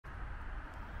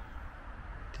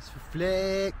Just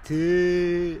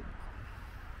reflecting.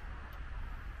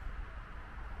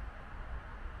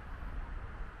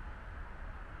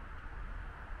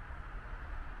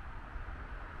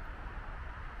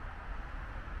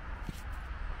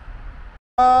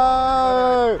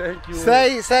 Oh, thank you.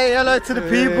 Say hello to the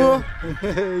people.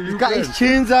 He's got his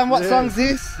tunes on. What song's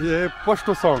this? Yeah,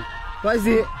 Pashto song. What is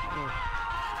it?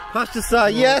 Pashto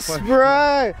song. Yes,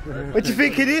 bro. What do you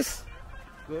think of this?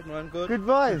 Good man, good. Good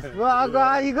voice. Well,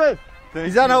 are you good? Thank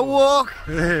He's on a walk.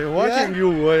 Watching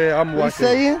you, I'm What watching. you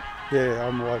saying? Yeah,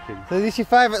 I'm watching. So this your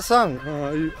favourite song?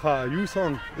 You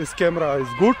song. This camera is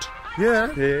good.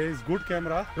 Yeah. Yeah, it's good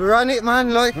camera. We're on it,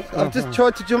 man. Like, I've just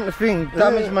tried to jump the thing.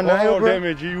 Damage my nail, bro.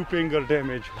 Damage, you finger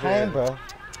damage. Pain, bro.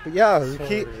 But yeah,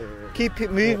 keep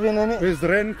it moving, innit? There's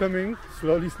rain coming.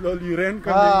 Slowly, rain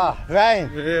coming. Ah,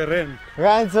 rain. Yeah, rain.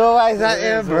 Rain's always out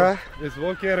here, bro. It's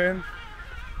okay, rain.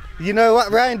 You know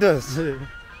what rain does? It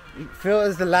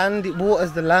filters the land, it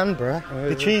waters the land, bro.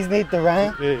 The trees need the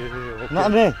rain. Okay. Know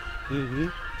what I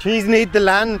mean? Trees need the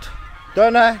land,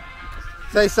 don't they?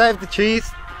 Say save the trees.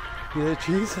 Yeah,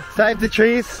 cheese. Save the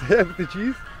trees. Save the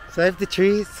cheese. Save the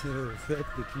trees. Save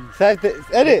the cheese. Save the...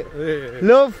 Edit.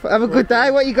 Love, have a good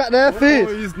day. What you got there, food?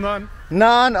 Oh, it's none.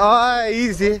 None. Oh,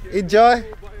 easy. Enjoy.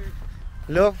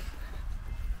 Love.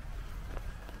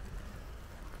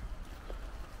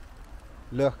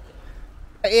 Look.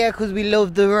 Yeah, because we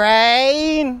love the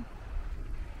rain.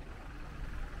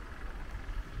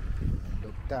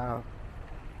 Look down.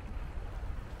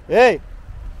 Hey.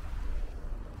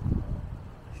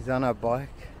 She's on her bike,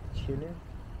 chilling.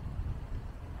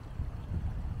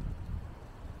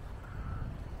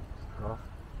 Let's go.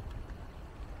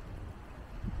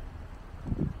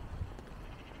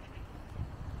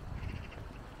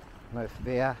 No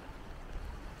fear.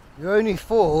 You only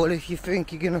fall if you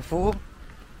think you're gonna fall.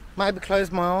 Maybe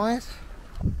close my eyes.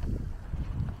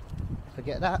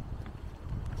 Forget that.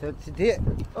 Tilted it.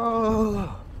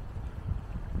 Oh,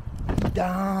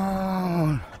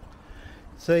 down.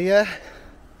 So yeah,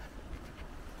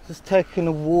 just taking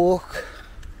a walk,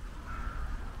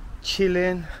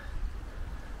 chilling.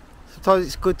 Sometimes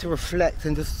it's good to reflect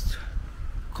and just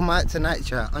come out to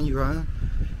nature on your own.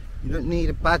 You don't need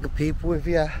a bag of people with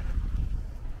you.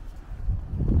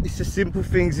 It's the simple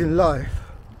things in life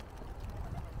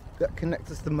that connect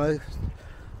us the most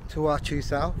to our true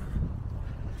self.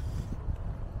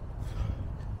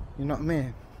 You know what I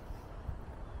mean?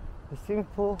 The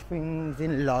simple things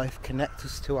in life connect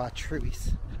us to our true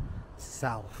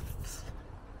selves.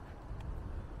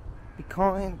 Be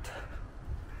kind.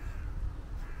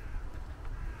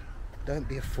 Don't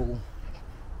be a fool.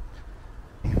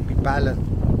 Be balanced.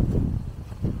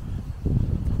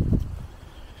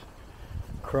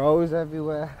 Crows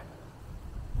everywhere.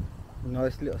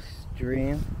 Nice little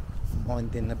stream.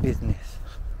 Minding the business.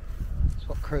 That's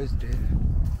what crows do.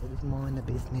 Always mind the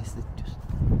business. They're just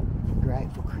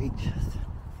grateful creatures.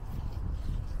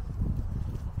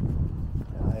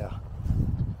 Yeah.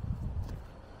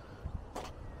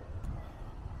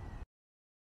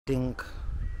 Think,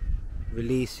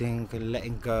 releasing and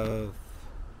letting go of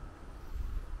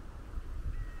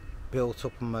built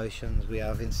up emotions we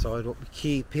have inside, what we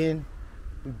keep in.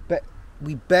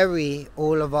 We bury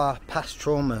all of our past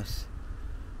traumas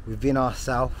within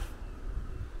ourselves,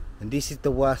 and this is the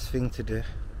worst thing to do,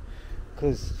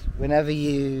 because whenever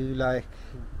you like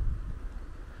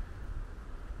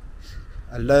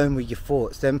alone with your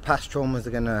thoughts, then past traumas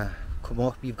are gonna come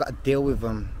up. You've got to deal with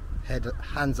them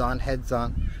hands on, heads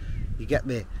on. You get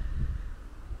me?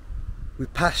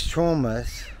 With past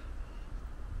traumas,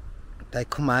 they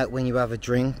come out when you have a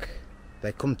drink.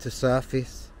 They come to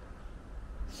surface.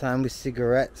 Same with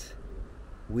cigarettes,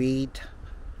 weed,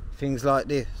 things like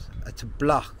this are to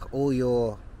block all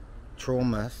your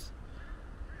traumas.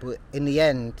 But in the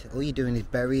end, all you're doing is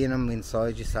burying them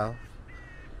inside yourself.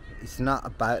 It's not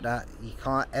about that. You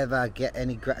can't ever get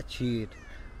any gratitude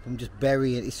from just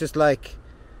burying. It's just like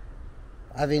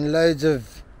having loads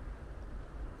of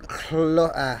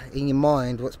clutter in your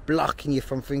mind, what's blocking you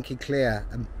from thinking clear,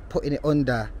 and putting it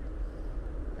under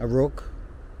a rug.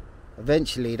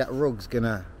 Eventually that rug's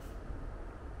gonna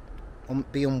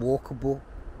be unwalkable.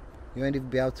 You won't even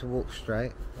be able to walk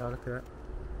straight. Oh, look at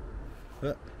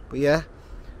that. But yeah,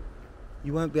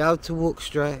 you won't be able to walk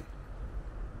straight.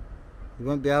 You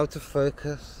won't be able to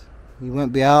focus. You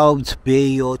won't be able to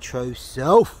be your true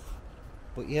self.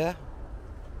 But yeah,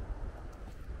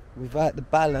 without the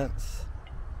balance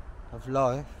of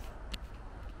life,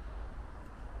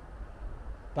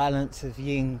 balance of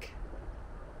yin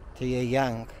to your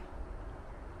yang,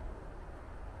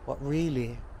 what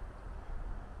really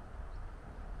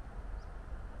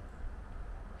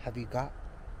have you got?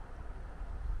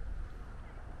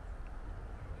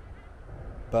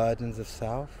 burdens of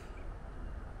self,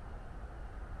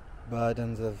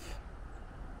 burdens of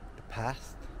the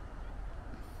past.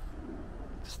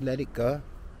 Just let it go.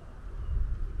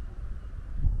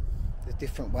 There's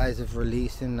different ways of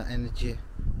releasing that energy.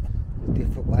 There's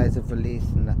different ways of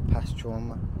releasing that past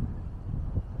trauma.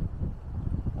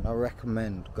 And I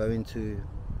recommend going to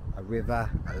a river,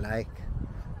 a lake,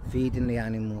 feeding the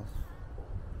animals.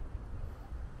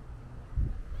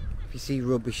 If you see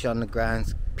rubbish on the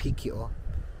ground, pick it up.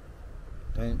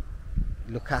 Don't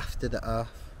look after the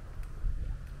earth.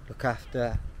 Look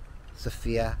after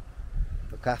Sophia.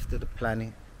 Look after the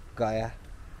planet, Gaia.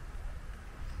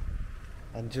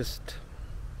 And just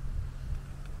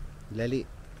let it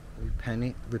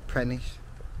replenish.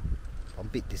 I'm a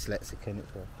bit dyslexic in it,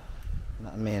 but you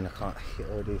know what I mean, I can't hit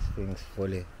all these things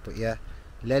fully. But yeah,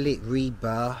 let it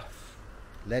rebirth.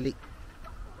 Let it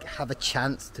have a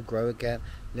chance to grow again.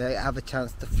 Let it have a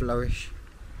chance to flourish.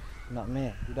 You know what I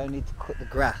mean? You don't need to cut the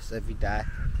grass every day.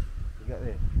 You get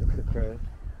me? Look at the crow.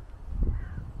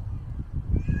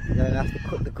 You don't have to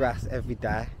cut the grass every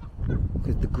day,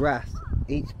 because the grass,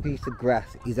 each piece of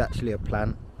grass is actually a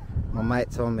plant. My mate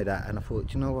told me that, and I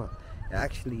thought, you know what? It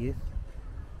actually is.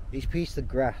 Each piece of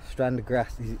grass, strand of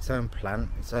grass, is its own plant,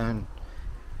 its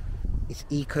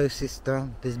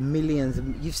ecosystem. There's millions.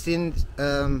 You've seen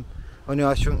Honey,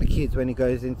 I Shrunk the Kids when he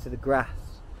goes into the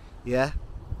grass, yeah?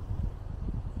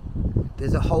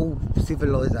 There's a whole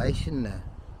civilization there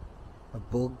of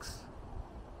bugs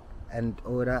and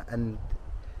all that, and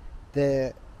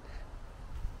it's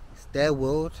their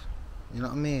world. You know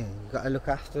what I mean? You gotta look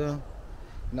after them.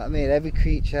 You know what I mean? Every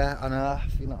creature on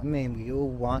earth, you know what I mean? We all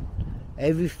one.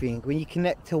 Everything. When you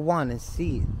connect to one and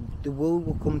see it, the world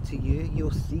will come to you.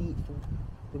 You'll see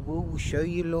it. The world will show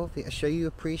you love. It'll show you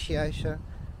appreciation.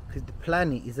 Because the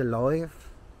planet is alive.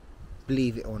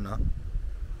 Believe it or not.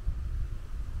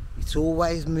 It's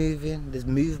always moving. There's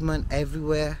movement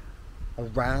everywhere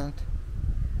around.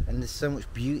 And there's so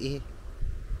much beauty.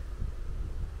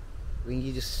 When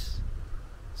you just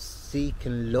seek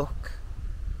and look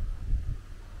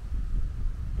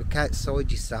outside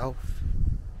yourself,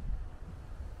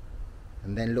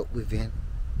 and then look within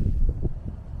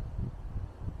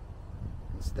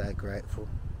and stay grateful.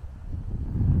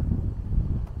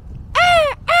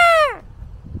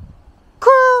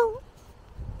 Cool.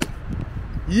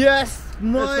 Yes,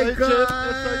 my God.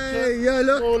 Yeah,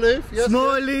 look. Small leaf. Yes,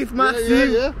 Small yeah. leaf,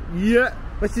 massive. Yeah.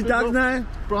 What's your dog's name?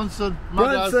 Bronson.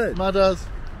 Bronson. Mad as.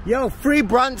 Yo, free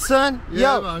Bronson.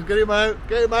 Yeah, Yo, man, get him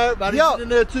out, man. Yo. He's been in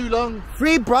there too long.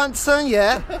 free Bronson,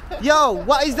 yeah. Yo,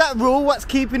 what is that rule? What's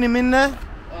keeping him in there?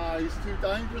 He's too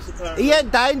dangerous apparently. He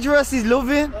ain't dangerous, he's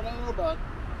loving. I don't know, man.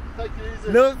 Take it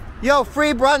easy. Look, yo,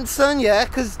 free Bronson, yeah,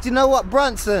 because do you know what,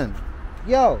 Bronson?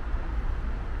 Yo,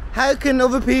 how can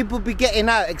other people be getting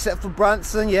out except for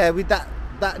Bronson, yeah, with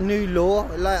that new law?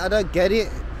 Like, I don't get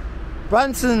it.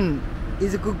 Bronson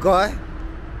is a good guy.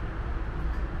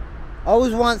 I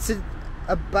was once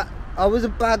I was a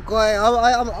bad guy.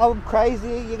 I'm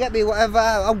crazy, you get me, whatever,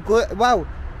 I'm good. Wow,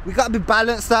 we gotta be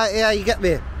balanced out here, you get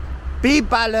me? Be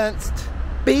balanced,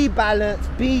 be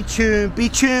tuned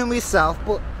with yourself.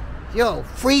 But yo,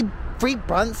 free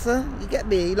Bronson, you get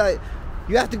me? Like,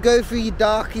 you have to go through your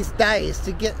darkest days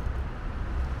to get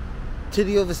to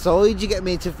the other side, you get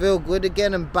me, to feel good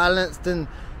again and balanced. And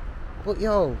but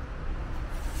yo,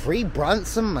 free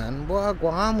Bronson, man. What I go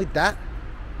on with that?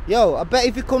 Yo, I bet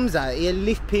if he comes out, he'll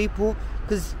lift people,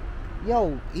 because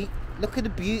yo, look at the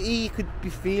beauty he could be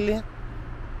feeling.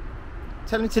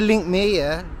 Tell him to link me,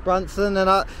 yeah, Bronson, and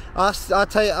I'll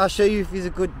tell you, I'll show you if he's a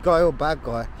good guy or bad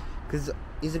guy, because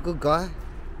he's a good guy,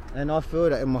 and I feel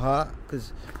that in my heart,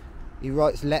 because he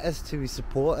writes letters to his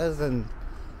supporters. And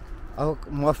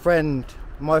my friend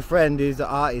who's an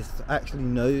artist actually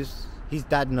knows, his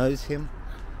dad knows him,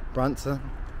 Bronson,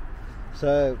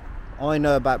 so I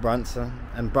know about Bronson,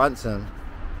 and Bronson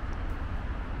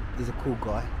is a cool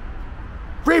guy.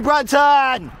 Free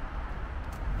Bronson!